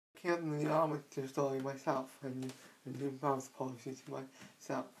Came the elements to the story myself and new bounce policy to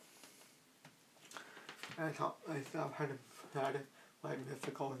myself. I thought myself had it my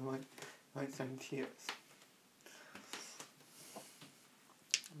mythical and my 70 years.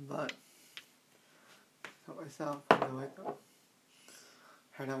 But I thought myself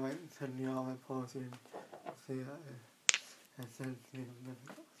had I went to new element policy and see and send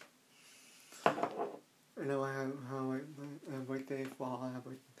mythical. You know how my birthday fall, I have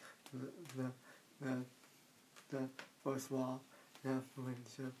the first wall, and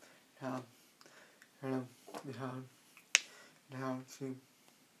I'm to have how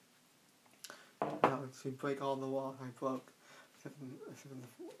to break all the walls I broke, except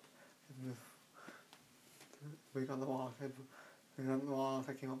break all the walls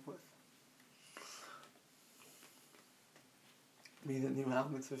I came up with. Meaning new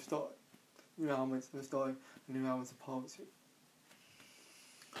elements of the story, new elements of the story, and new elements of poetry.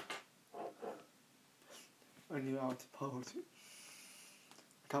 Or new elements of poetry.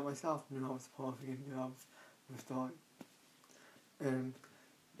 I taught myself new elements of poetry and new elements of the story. And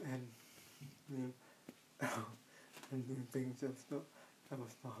new and new things of the story.